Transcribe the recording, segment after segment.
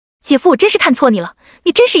姐夫，我真是看错你了，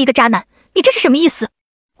你真是一个渣男，你这是什么意思？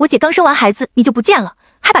我姐刚生完孩子你就不见了，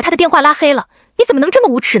还把她的电话拉黑了，你怎么能这么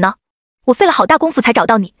无耻呢？我费了好大功夫才找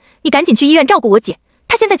到你，你赶紧去医院照顾我姐，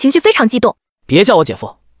她现在情绪非常激动。别叫我姐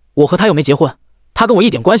夫，我和他又没结婚，他跟我一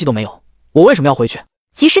点关系都没有，我为什么要回去？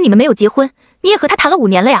即使你们没有结婚，你也和他谈了5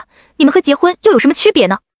年了呀，你们和结婚又有什么区别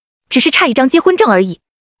呢？只是差一张结婚证而已。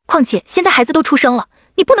况且现在孩子都出生了，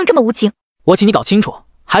你不能这么无情。我请你搞清楚，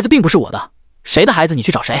孩子并不是我的，谁的孩子你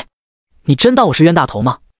去找谁。你真当我是冤大头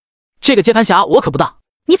吗？这个接盘侠我可不当。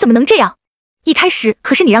你怎么能这样？一开始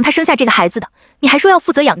可是你让他生下这个孩子的，你还说要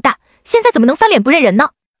负责养大，现在怎么能翻脸不认人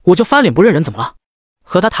呢？我就翻脸不认人怎么了？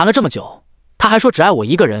和他谈了这么久，他还说只爱我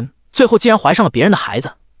一个人，最后竟然怀上了别人的孩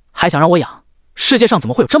子，还想让我养，世界上怎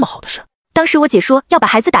么会有这么好的事？当时我姐说要把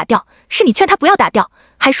孩子打掉，是你劝她不要打掉，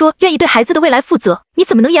还说愿意对孩子的未来负责，你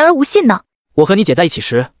怎么能言而无信呢？我和你姐在一起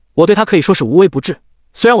时，我对她可以说是无微不至，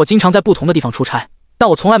虽然我经常在不同的地方出差，但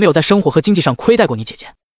我从来没有在生活和经济上亏待过你姐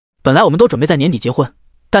姐。本来我们都准备在年底结婚，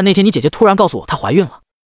但那天你姐姐突然告诉我她怀孕了，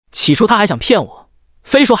起初她还想骗我，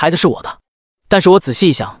非说孩子是我的，但是我仔细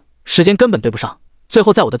一想，时间根本对不上，最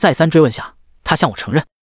后在我的再三追问下，她向我承认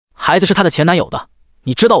孩子是她的前男友的。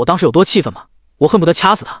你知道我当时有多气愤吗？我恨不得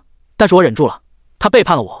掐死他，但是我忍住了，他背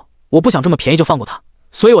叛了我，我不想这么便宜就放过他，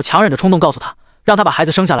所以我强忍着冲动告诉他，让他把孩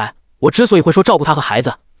子生下来。我之所以会说照顾他和孩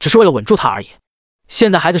子，只是为了稳住他而已。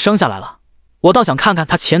现在孩子生下来了，我倒想看看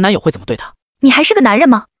他前男友会怎么对他。你还是个男人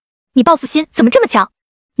吗？你报复心怎么这么强？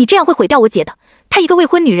你这样会毁掉我姐的，她一个未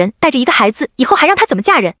婚女人带着一个孩子，以后还让她怎么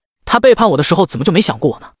嫁人？他背叛我的时候怎么就没想过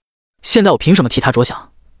我呢？现在我凭什么替他着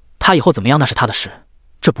想？他以后怎么样那是他的事，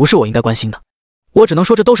这不是我应该关心的。我只能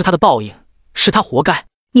说这都是他的报应，是他活该。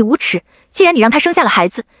你无耻！既然你让他生下了孩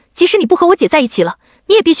子，即使你不和我姐在一起了，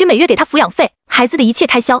你也必须每月给他抚养费，孩子的一切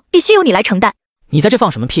开销必须由你来承担。你在这放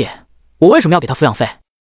什么屁？我为什么要给他抚养费？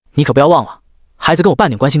你可不要忘了，孩子跟我半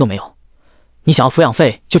点关系都没有。你想要抚养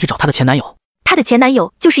费就去找他的前男友。他的前男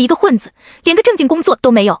友就是一个混子，连个正经工作都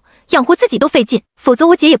没有，养活自己都费劲，否则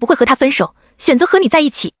我姐也不会和他分手，选择和你在一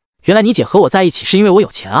起。原来你姐和我在一起是因为我有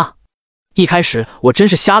钱啊！一开始我真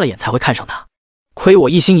是瞎了眼才会看上他，亏我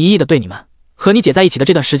一心一意的对你们。和你姐在一起的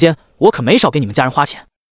这段时间，我可没少给你们家人花钱。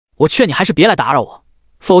我劝你还是别来打扰我，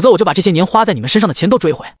否则我就把这些年花在你们身上的钱都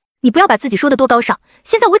追回。你不要把自己说得多高尚，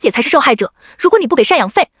现在我姐才是受害者，如果你不给赡养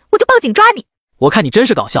费，我就报警抓你。我看你真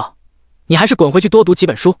是搞笑，你还是滚回去多读几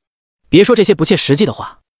本书，别说这些不切实际的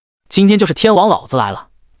话。今天就是天王老子来了，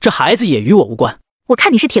这孩子也与我无关。我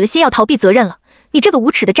看你是铁了心要逃避责任了，你这个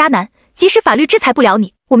无耻的渣男，即使法律制裁不了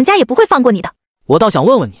你，我们家也不会放过你的。我倒想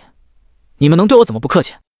问问你，你们能对我怎么不客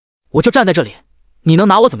气？我就站在这里，你能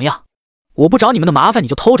拿我怎么样？我不找你们的麻烦，你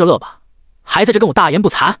就偷着乐吧，还在这跟我大言不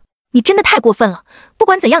惭。你真的太过分了，不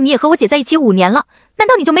管怎样你也和我姐在一起5年了，难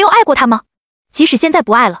道你就没有爱过她吗？即使现在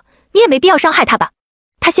不爱了，你也没必要伤害她吧。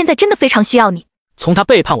她现在真的非常需要你。从她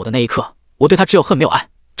背叛我的那一刻，我对她只有恨没有爱，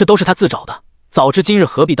这都是她自找的，早知今日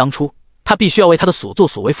何必当初，她必须要为她的所作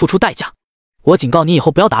所为付出代价。我警告你以后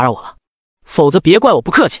不要打扰我了，否则别怪我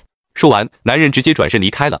不客气。说完，男人直接转身离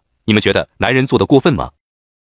开了。你们觉得男人做的过分吗？